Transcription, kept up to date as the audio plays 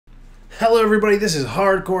Hello everybody, this is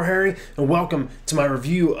Hardcore Harry, and welcome to my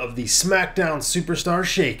review of the Smackdown Superstar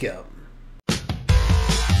Shakeup.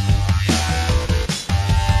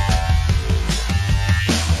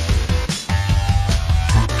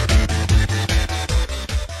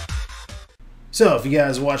 So, if you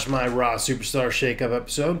guys watched my Raw Superstar Shakeup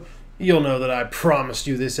episode, you'll know that I promised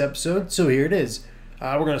you this episode, so here it is.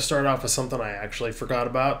 We're going to start off with something I actually forgot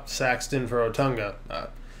about, Saxton for Otunga.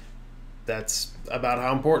 That's about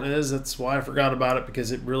how important it is. That's why I forgot about it,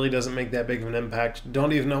 because it really doesn't make that big of an impact.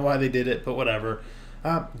 Don't even know why they did it, but whatever.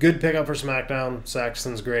 Good pickup for SmackDown.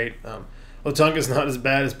 Saxton's great. Otunga's not as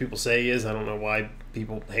bad as people say he is. I don't know why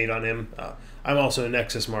people hate on him. I'm also a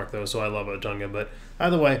Nexus mark, though, so I love Otunga. But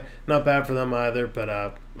either way, not bad for them either. But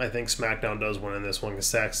I think SmackDown does win in this one, because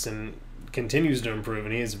Saxton continues to improve,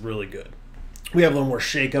 and he is really good. We have a little more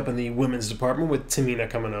shake-up in the women's department with Tamina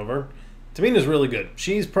coming over. Tamina's really good.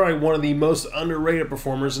 She's probably one of the most underrated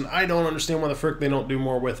performers, and I don't understand why the frick they don't do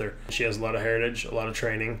more with her. She has a lot of heritage, a lot of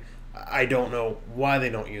training. I don't know why they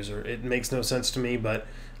don't use her. It makes no sense to me, but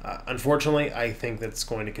unfortunately, I think that's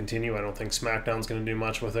going to continue. I don't think SmackDown's going to do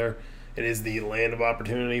much with her. It is the land of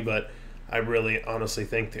opportunity, but I really honestly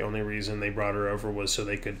think the only reason they brought her over was so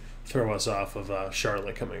they could throw us off of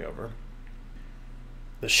Charlotte coming over.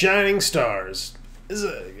 The Shining Stars. This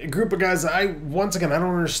is a group of guys that once again, I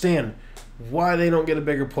don't understand why they don't get a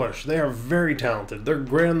bigger push. They are very talented. They're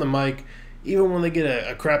great on the mic. Even when they get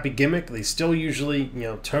a crappy gimmick, they still usually,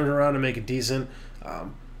 turn around and make it decent.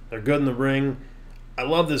 They're good in the ring. I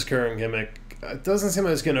love this current gimmick. It doesn't seem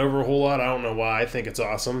like it's getting over a whole lot. I don't know why. I think it's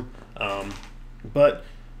awesome. But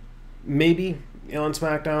maybe, on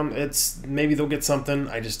SmackDown, maybe they'll get something.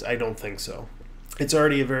 I don't think so. It's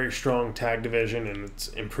already a very strong tag division, and it's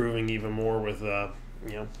improving even more with,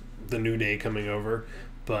 the New Day coming over.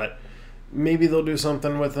 But maybe they'll do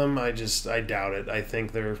something with them. I doubt it. I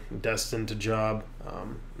think they're destined to job.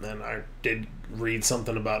 And I did read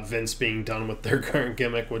something about Vince being done with their current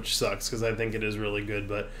gimmick, which sucks because I think it is really good.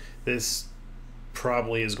 But this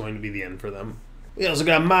probably is going to be the end for them. We also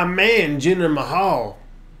got my man, Jinder Mahal.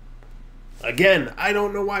 Again, I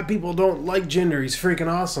don't know why people don't like Jinder. He's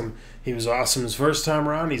freaking awesome. He was awesome his first time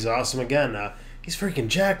around. He's awesome again. He's freaking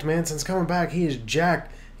jacked, man. Since coming back, he is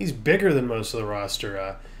jacked. He's bigger than most of the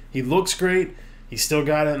roster. He looks great. He's still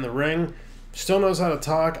got it in the ring. Still knows how to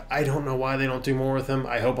talk. I don't know why they don't do more with him.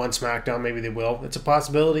 I hope on SmackDown maybe they will. It's a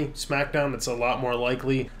possibility. SmackDown, it's a lot more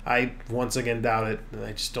likely. I once again doubt it.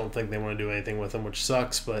 I just don't think they want to do anything with him, which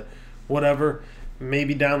sucks, but whatever.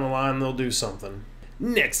 Maybe down the line they'll do something.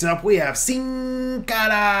 Next up, we have Sin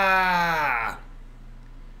Cara.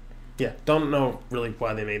 Yeah, don't know really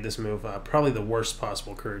why they made this move. Probably the worst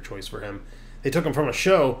possible career choice for him. They took him from a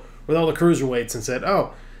show with all the cruiserweights and said,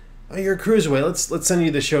 oh, you're a cruiserweight. Let's send you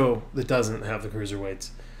the show that doesn't have the cruiserweights.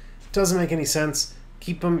 It doesn't make any sense.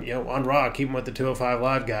 Keep him, on Raw. Keep him with the 205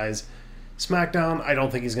 Live guys. SmackDown, I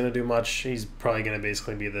don't think he's going to do much. He's probably going to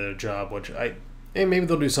basically be the job, which maybe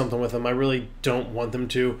they'll do something with him. I really don't want them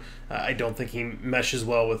to. I don't think he meshes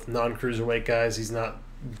well with non-cruiserweight guys. He's not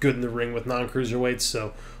good in the ring with non-cruiserweights,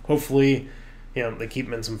 so hopefully, they keep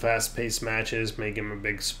him in some fast-paced matches, make him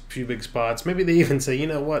a few big spots. Maybe they even say, you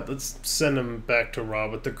know what, let's send him back to Raw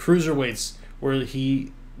with the cruiserweights where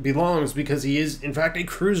he belongs, because he is, in fact, a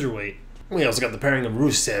cruiserweight. We also got the pairing of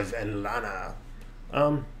Rusev and Lana.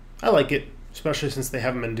 I like it, especially since they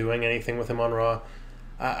haven't been doing anything with him on Raw.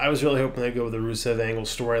 I was really hoping they'd go with the Rusev Angle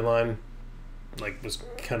storyline, like was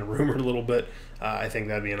kind of rumored a little bit. I think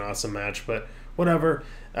that'd be an awesome match, but whatever.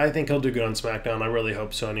 I think he'll do good on SmackDown. I really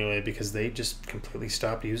hope so anyway, because they just completely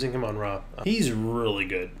stopped using him on Raw. He's really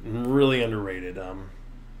good, really underrated.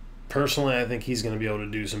 Personally, I think he's going to be able to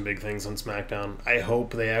do some big things on SmackDown. I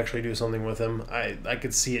hope they actually do something with him. I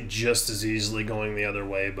could see it just as easily going the other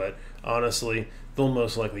way, but honestly, they'll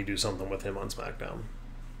most likely do something with him on SmackDown.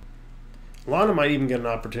 Lana might even get an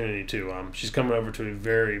opportunity too. She's coming over to a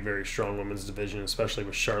very, very strong women's division, especially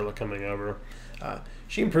with Charlotte coming over.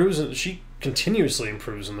 She improves. She continuously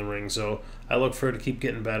improves in the ring, so I look for her to keep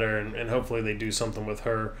getting better, and hopefully they do something with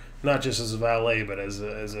her, not just as a valet, but as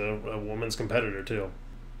a woman's competitor too.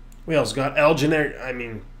 We also got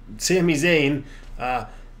Sami Zayn.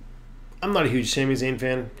 I'm not a huge Sami Zayn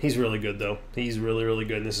fan. He's really good though. He's really, really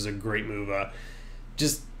good, and this is a great move.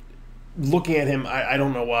 Just looking at him, I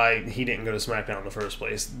don't know why he didn't go to SmackDown in the first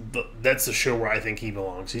place. That's the show where I think he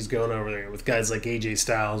belongs. He's going over there with guys like AJ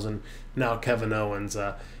Styles and now Kevin Owens,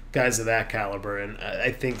 guys of that caliber, and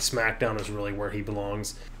I think SmackDown is really where he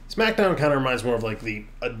belongs. SmackDown kind of reminds more of like the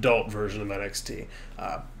adult version of NXT.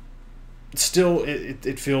 Still,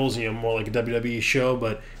 it feels more like a WWE show,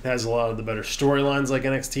 but it has a lot of the better storylines like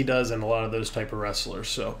NXT does, and a lot of those type of wrestlers.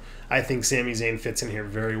 So I think Sami Zayn fits in here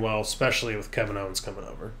very well, especially with Kevin Owens coming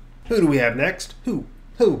over. Who do we have next? Who?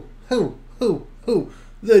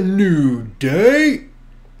 The New Day.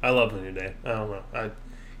 I love the New Day. I don't know.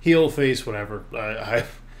 Heel, face, whatever.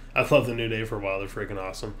 I've loved the New Day for a while. They're freaking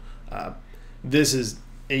awesome. This is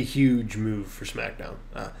a huge move for SmackDown.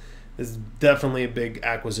 This is definitely a big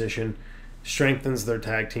acquisition. Strengthens their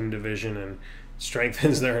tag team division and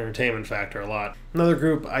strengthens their entertainment factor a lot. Another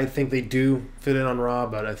group, I think they do fit in on Raw,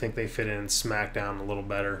 but I think they fit in SmackDown a little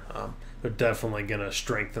better. They're definitely going to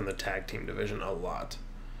strengthen the tag team division a lot.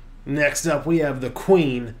 Next up, we have the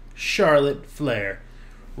Queen, Charlotte Flair.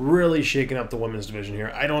 Really shaking up the women's division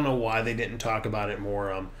here. I don't know why they didn't talk about it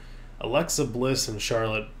more. Alexa Bliss and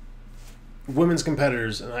Charlotte, women's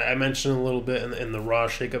competitors, and I mentioned a little bit in the Raw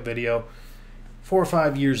Shakeup video. 4 or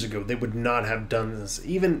 5 years ago, they would not have done this.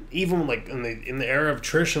 Even like in the era of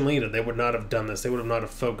Trish and Lita, they would not have done this. They would have not have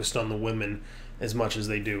focused on the women as much as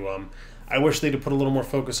they do. I wish they'd have put a little more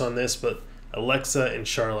focus on this, but Alexa and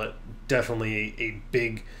Charlotte, definitely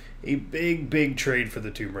a big trade for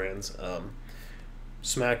the two brands.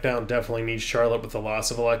 SmackDown definitely needs Charlotte with the loss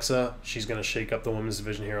of Alexa. She's going to shake up the women's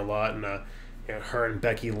division here a lot, and her and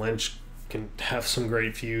Becky Lynch can have some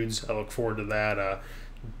great feuds. I look forward to that.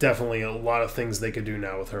 Definitely a lot of things they could do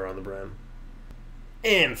now with her on the brand.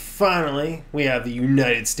 And finally, we have the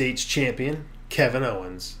United States Champion, Kevin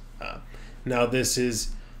Owens. Now this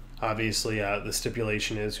is obviously the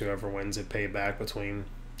stipulation is whoever wins it payback between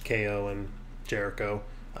KO and Jericho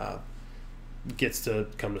gets to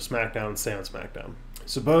come to SmackDown and stay on SmackDown.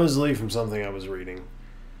 Supposedly, from something I was reading,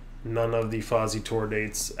 none of the Fozzy tour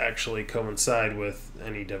dates actually coincide with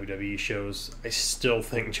any WWE shows. I still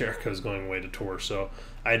think Jericho's going away to tour, so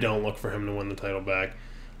I don't look for him to win the title back.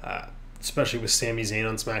 Especially with Sami Zayn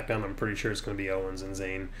on SmackDown, I'm pretty sure it's going to be Owens and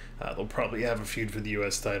Zayn. They'll probably have a feud for the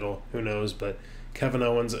U.S. title. Who knows? But Kevin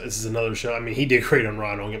Owens, this is another show. I mean, he did great on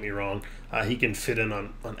Raw, don't get me wrong. He can fit in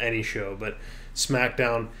on any show. But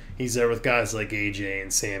SmackDown, he's there with guys like AJ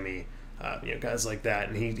and Sammy, guys like that,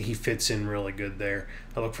 and he fits in really good there.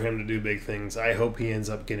 I look for him to do big things. I hope he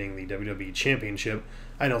ends up getting the WWE Championship.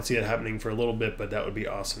 I don't see it happening for a little bit, but that would be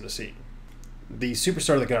awesome to see. The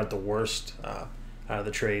superstar that got the worst out of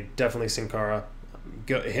the trade, definitely Sin Cara.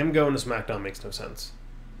 Him going to SmackDown makes no sense.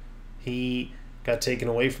 He got taken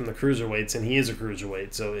away from the cruiserweights, and he is a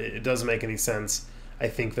cruiserweight, so it doesn't make any sense. I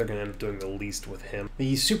think they're going to end up doing the least with him.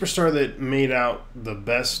 The superstar that made out the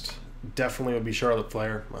best definitely would be Charlotte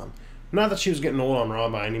Flair. Not that she was getting old on Raw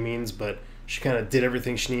by any means, but she kind of did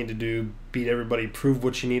everything she needed to do, beat everybody, proved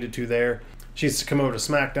what she needed to there. She has to come over to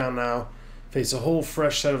SmackDown now, face a whole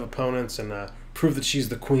fresh set of opponents, and prove that she's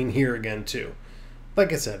the queen here again, too.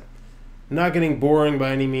 Like I said, not getting boring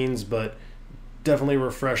by any means, but definitely a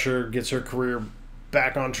refresher, gets her career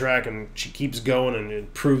back on track, and she keeps going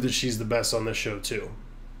and proved that she's the best on this show, too.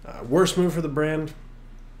 Worst move for the brand?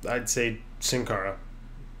 I'd say Sin Cara.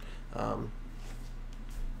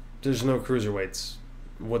 There's no cruiserweights.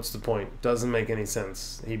 What's the point? Doesn't make any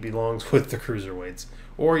sense. He belongs with the cruiserweights.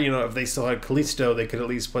 Or, if they still had Kalisto, they could at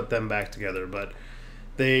least put them back together. But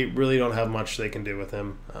they really don't have much they can do with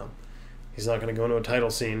him. He's not going to go into a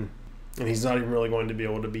title scene. And he's not even really going to be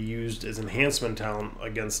able to be used as enhancement talent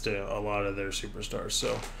against a lot of their superstars.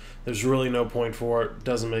 So there's really no point for it.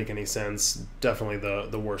 Doesn't make any sense. Definitely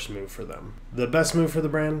the worst move for them. The best move for the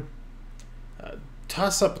brand?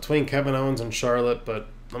 Toss up between Kevin Owens and Charlotte, but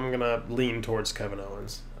I'm going to lean towards Kevin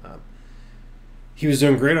Owens. He was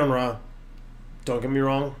doing great on Raw. Don't get me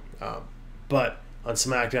wrong. But on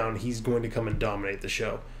SmackDown, he's going to come and dominate the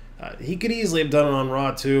show. He could easily have done it on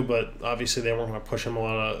Raw too, but obviously they weren't going to push him a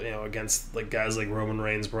lot of, against guys like Roman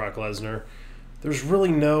Reigns, Brock Lesnar. There's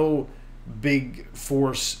really no big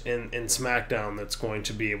force in SmackDown that's going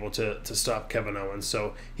to be able to stop Kevin Owens.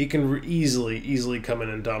 So he can easily come in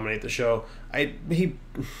and dominate the show. He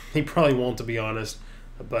probably won't, to be honest,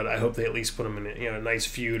 but I hope they at least put him in a nice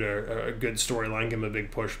feud or a good storyline, give him a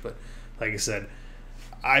big push. But like I said,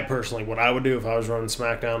 I personally, what I would do if I was running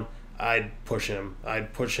SmackDown, I'd push him.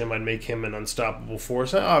 I'd make him an unstoppable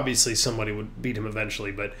force. Obviously, somebody would beat him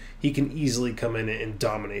eventually, but he can easily come in and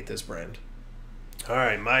dominate this brand. All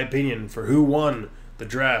right, my opinion for who won the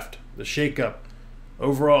draft, the shakeup.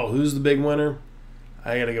 Overall, who's the big winner?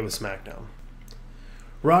 I got to go with SmackDown.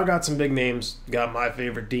 Raw got some big names. Got my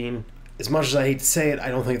favorite, Dean. As much as I hate to say it, I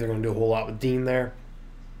don't think they're going to do a whole lot with Dean there.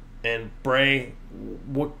 And Bray,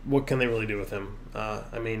 what can they really do with him?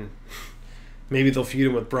 Maybe they'll feud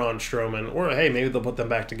him with Braun Strowman, or hey, maybe they'll put them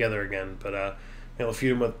back together again. But He'll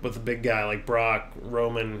feud him with a big guy like Brock,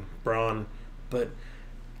 Roman, Braun, but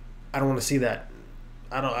I don't want to see that.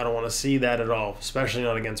 I don't want to see that at all, especially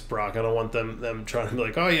not against Brock. I don't want them trying to be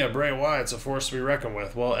like, oh yeah, Bray Wyatt's a force to be reckoned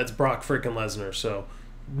with. Well, it's Brock freaking Lesnar, so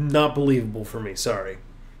not believable for me. Sorry.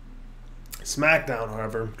 Smackdown,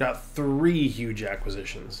 however, got 3 huge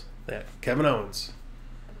acquisitions. Kevin Owens.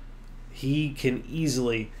 He can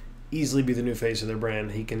easily be the new face of their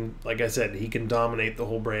brand. He can, like I said, he can dominate the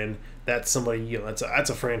whole brand. That's somebody, that's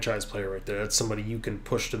a franchise player right there. That's somebody you can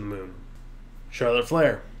push to the moon. Charlotte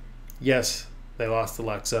Flair. Yes, they lost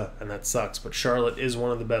Alexa, and that sucks, but Charlotte is one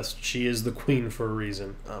of the best. She is the queen for a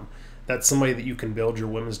reason. That's somebody that you can build your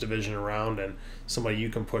women's division around, and somebody you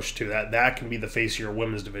can push to. That can be the face of your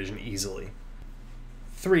women's division easily.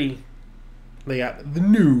 3, they got the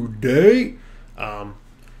New Day.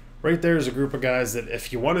 Right there is a group of guys that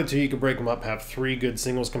if you wanted to, you could break them up, have 3 good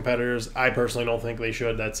singles competitors. I personally don't think they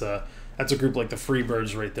should. That's a group like the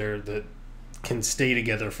Freebirds right there that can stay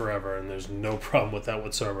together forever, and there's no problem with that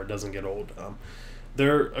whatsoever. It doesn't get old.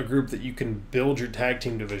 They're a group that you can build your tag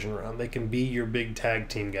team division around. They can be your big tag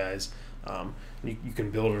team guys. You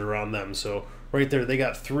can build it around them. So right there, they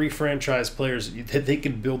got 3 franchise players that they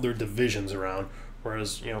can build their divisions around,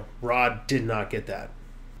 whereas Raw did not get that.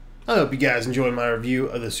 I hope you guys enjoyed my review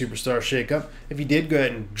of the Superstar Shakeup. If you did, go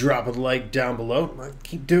ahead and drop a like down below. I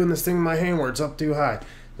keep doing this thing with my hand where it's up too high.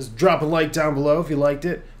 Just drop a like down below if you liked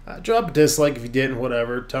it. Drop a dislike if you didn't,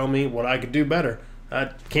 whatever. Tell me what I could do better.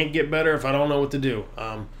 I can't get better if I don't know what to do.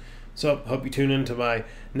 So, hope you tune into my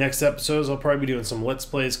next episodes. I'll probably be doing some Let's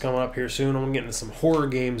Plays coming up here soon. I'm going to get into some horror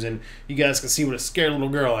games, and you guys can see what a scared little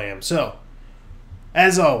girl I am. So,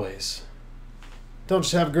 as always, don't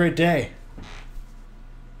just have a great day.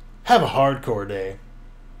 Have a hardcore day.